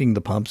locking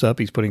the pumps up.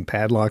 He's putting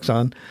padlocks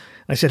on.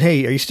 I said,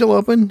 hey, are you still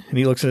open? And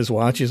he looks at his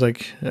watch. He's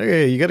like,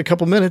 okay, you got a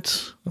couple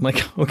minutes. I'm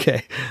like,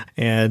 okay.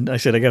 And I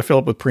said, I got to fill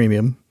up with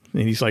premium.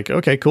 And he's like,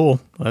 okay,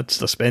 cool. That's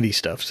the spendy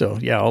stuff. So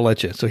yeah, I'll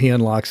let you. So he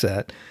unlocks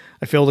that.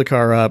 I fill the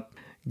car up,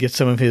 get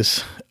some of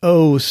his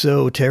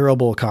so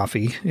terrible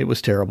coffee. It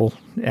was terrible.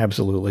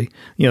 Absolutely.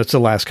 It's the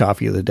last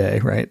coffee of the day,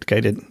 right? The guy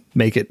didn't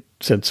make it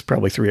since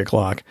probably 3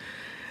 o'clock.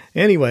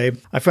 Anyway,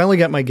 I finally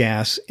got my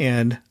gas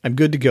and I'm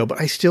good to go, but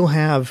I still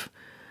have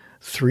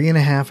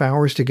 3.5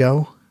 hours to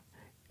go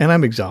and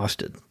I'm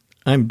exhausted.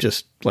 I'm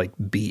just like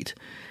beat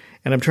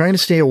and I'm trying to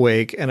stay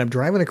awake and I'm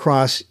driving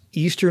across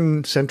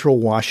eastern central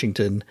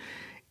Washington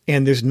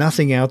and there's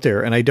nothing out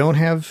there and I don't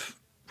have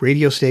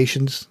radio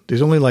stations.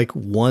 There's only like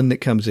one that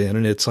comes in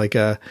and it's like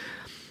a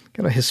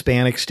kind of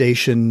Hispanic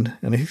station.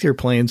 And I think they're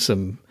playing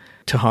some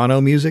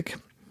Tejano music.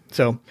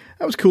 So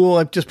that was cool.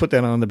 I just put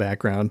that on in the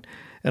background.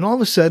 And all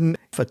of a sudden,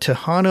 a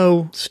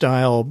Tejano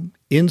style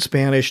in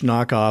Spanish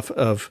knockoff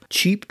of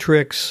Cheap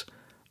Trick's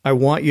I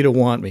Want You to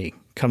Want Me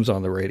comes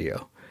on the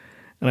radio.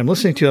 And I'm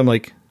listening to it. I'm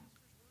like,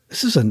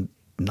 this is a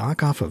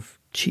knockoff of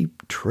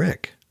Cheap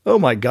Trick. Oh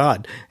my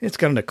God. It's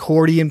got an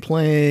accordion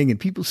playing and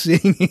people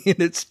singing. And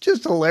it's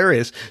just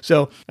hilarious.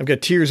 So I've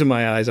got tears in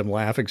my eyes. I'm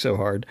laughing so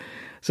hard.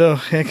 So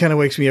it kind of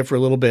wakes me up for a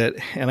little bit.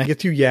 And I get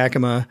through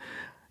Yakima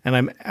and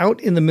I'm out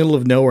in the middle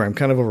of nowhere. I'm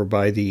kind of over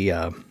by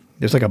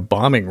there's like a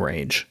bombing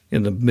range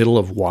in the middle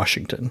of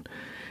Washington.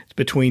 It's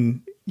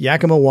between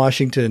Yakima,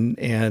 Washington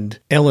and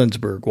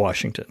Ellensburg,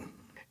 Washington.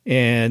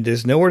 and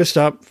there's nowhere to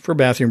stop for a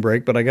bathroom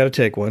break, but I got to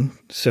take one.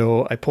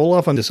 So I pull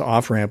off on this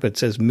off-ramp. It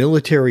says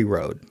Military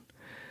Road.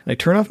 And I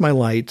turn off my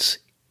lights,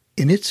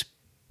 and it's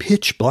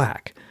pitch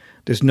black.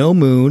 There's no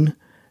moon,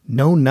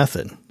 no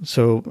nothing.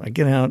 So I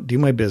get out, do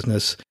my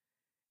business,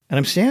 and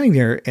I'm standing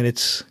there, and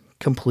it's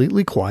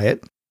completely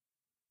quiet.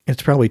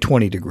 It's probably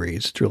 20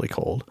 degrees. It's really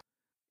cold.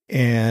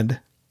 And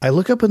I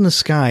look up in the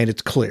sky, and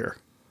it's clear.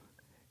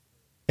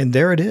 And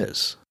there it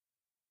is.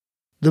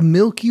 The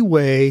Milky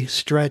Way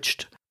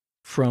stretched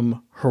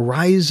from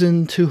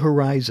horizon to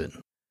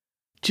horizon.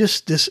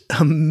 Just this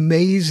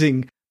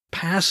amazing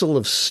passel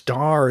of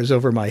stars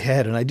over my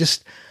head. And I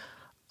just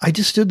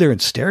stood there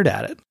and stared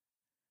at it.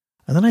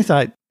 And then I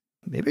thought,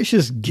 maybe I should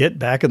just get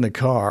back in the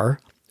car,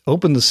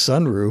 open the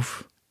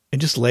sunroof, and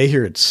just lay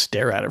here and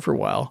stare at it for a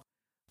while.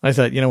 I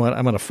thought, you know what,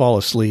 I'm going to fall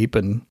asleep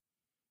and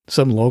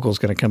some local's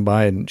going to come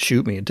by and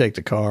shoot me and take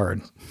the car.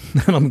 And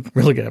I'm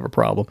really going to have a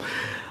problem.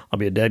 I'll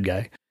be a dead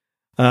guy.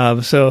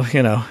 So,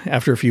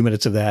 after a few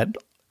minutes of that,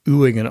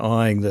 oohing and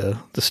awing the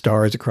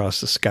stars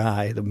across the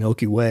sky, the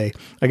Milky Way,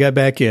 I got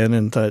back in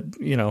and thought,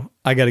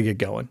 I got to get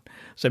going.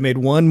 So I made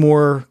one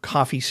more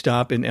coffee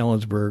stop in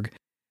Ellensburg,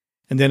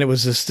 and then it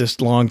was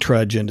this long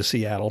trudge into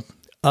Seattle,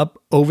 up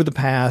over the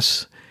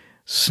pass,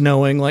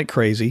 snowing like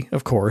crazy,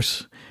 of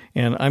course,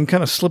 and I'm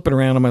kind of slipping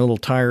around on my little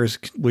tires,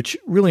 which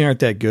really aren't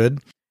that good.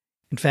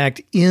 In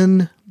fact,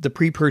 in the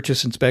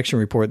pre-purchase inspection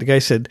report, the guy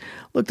said,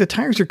 look, the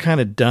tires are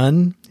kind of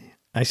done.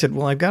 I said,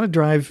 well, I've got to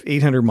drive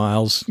 800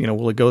 miles.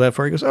 Will it go that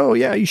far? He goes, oh,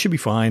 yeah, you should be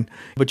fine.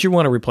 But you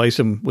want to replace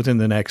them within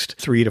the next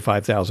 3,000 to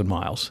 5,000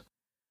 miles.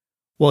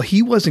 Well,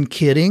 he wasn't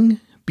kidding,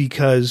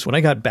 because when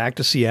I got back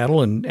to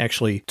Seattle and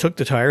actually took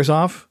the tires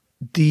off,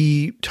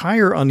 the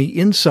tire on the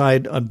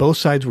inside on both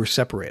sides were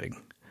separating.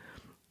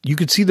 You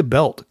could see the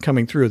belt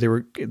coming through.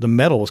 The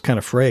metal was kind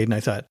of frayed. And I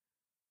thought,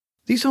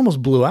 these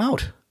almost blew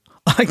out.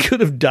 I could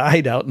have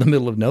died out in the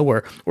middle of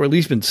nowhere, or at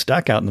least been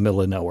stuck out in the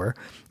middle of nowhere.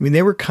 I mean,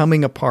 they were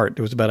coming apart.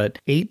 There was about an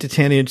 8 to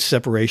 10 inch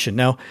separation.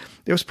 Now,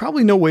 there was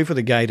probably no way for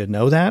the guy to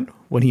know that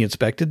when he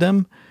inspected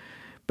them,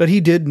 but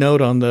he did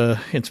note on the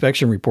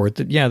inspection report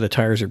that, yeah, the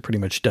tires are pretty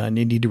much done.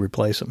 You need to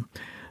replace them.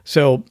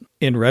 So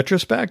in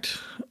retrospect,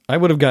 I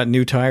would have gotten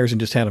new tires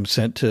and just had them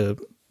sent to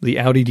the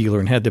Audi dealer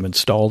and had them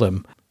install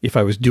them if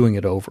I was doing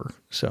it over.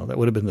 So that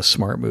would have been the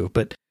smart move.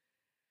 But,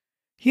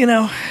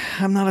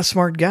 I'm not a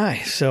smart guy,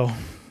 so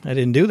I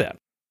didn't do that.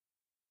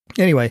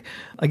 Anyway,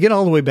 I get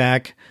all the way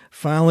back,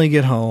 finally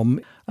get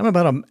home. I'm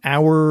about an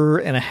hour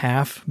and a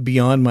half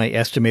beyond my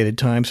estimated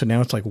time. So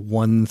now it's like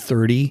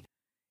 1:30,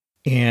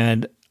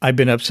 and I've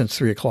been up since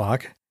 3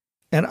 o'clock.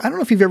 And I don't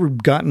know if you've ever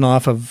gotten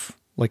off of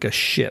like a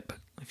ship.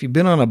 If you've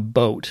been on a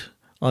boat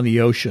on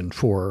the ocean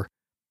for,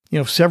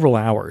 several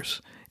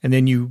hours, and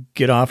then you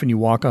get off and you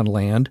walk on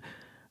land,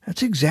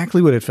 that's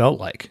exactly what it felt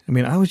like. I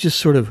mean, I was just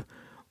sort of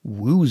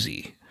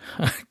woozy.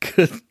 I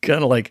could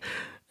kind of like,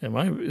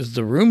 is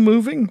the room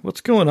moving?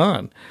 What's going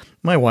on?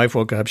 My wife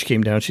woke up. She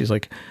came down. She's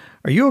like,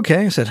 are you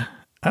okay? I said,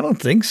 I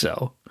don't think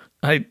so.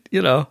 I've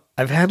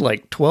had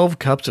like 12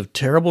 cups of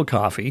terrible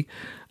coffee.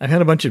 I've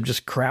had a bunch of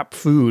just crap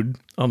food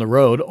on the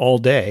road all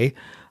day.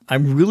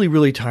 I'm really,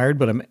 really tired,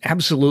 but I'm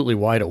absolutely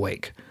wide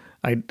awake.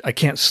 I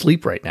can't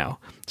sleep right now.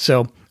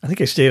 So I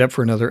think I stayed up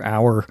for another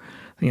hour,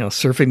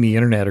 surfing the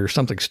internet or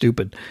something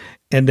stupid.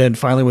 And then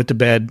finally went to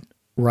bed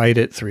right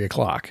at 3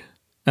 o'clock.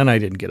 And I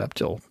didn't get up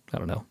till,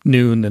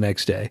 noon the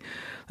next day.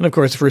 And of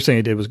course, the first thing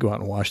I did was go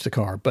out and wash the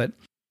car. But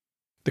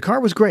the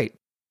car was great.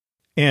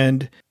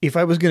 And if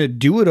I was going to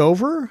do it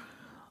over,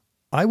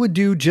 I would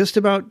do just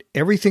about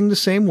everything the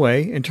same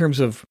way in terms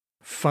of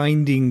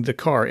finding the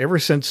car. Ever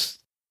since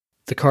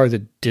the car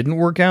that didn't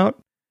work out,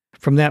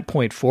 from that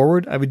point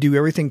forward, I would do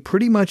everything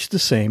pretty much the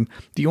same.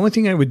 The only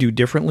thing I would do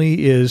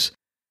differently is,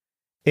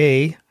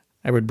 I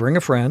would bring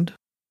a friend.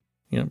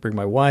 Bring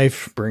my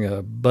wife, bring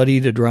a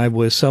buddy to drive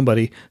with,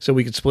 somebody, so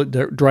we could split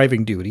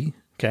driving duty,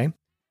 okay?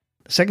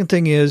 The second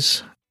thing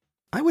is,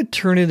 I would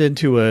turn it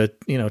into a,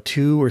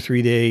 2 or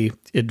 3 day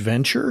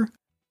adventure.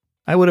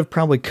 I would have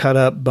probably cut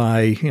up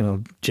by,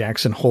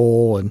 Jackson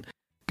Hole and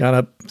got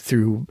up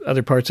through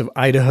other parts of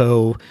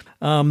Idaho.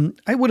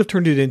 I would have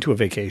turned it into a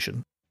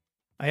vacation.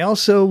 I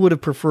also would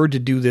have preferred to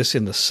do this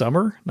in the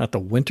summer, not the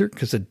winter,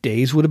 because the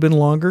days would have been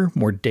longer,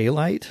 more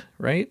daylight,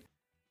 right?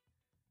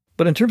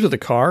 But in terms of the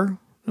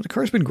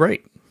car's been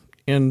great.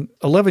 And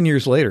 11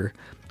 years later,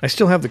 I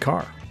still have the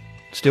car.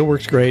 Still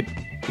works great.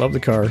 Love the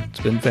car.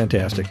 It's been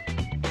fantastic.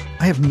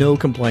 I have no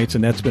complaints,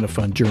 and that's been a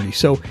fun journey.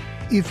 So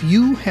if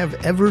you have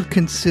ever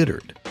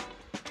considered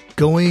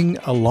going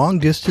a long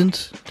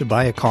distance to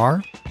buy a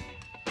car,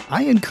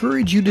 I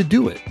encourage you to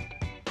do it.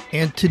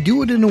 And to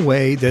do it in a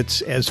way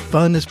that's as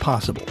fun as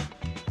possible.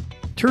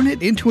 Turn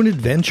it into an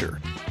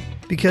adventure.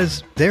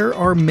 Because there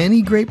are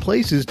many great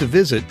places to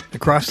visit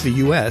across the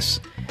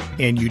U.S.,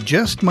 and you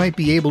just might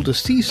be able to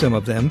see some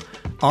of them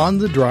on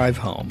the drive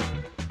home.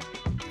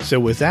 So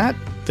with that,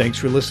 thanks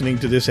for listening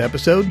to this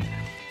episode.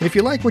 And if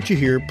you like what you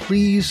hear,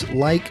 please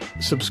like,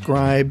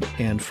 subscribe,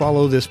 and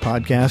follow this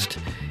podcast.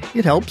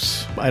 It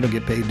helps. I don't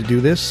get paid to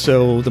do this,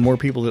 so the more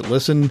people that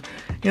listen,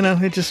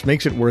 it just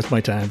makes it worth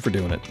my time for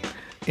doing it.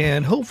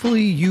 And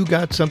hopefully you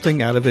got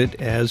something out of it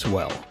as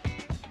well.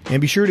 And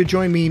be sure to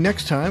join me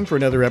next time for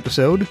another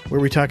episode where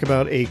we talk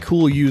about a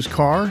cool used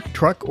car,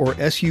 truck, or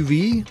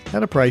SUV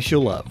at a price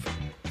you'll love.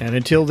 And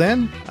until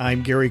then,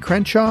 I'm Gary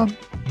Crenshaw.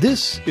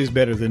 This is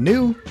Better Than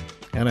New,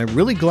 and I'm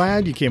really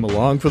glad you came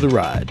along for the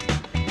ride.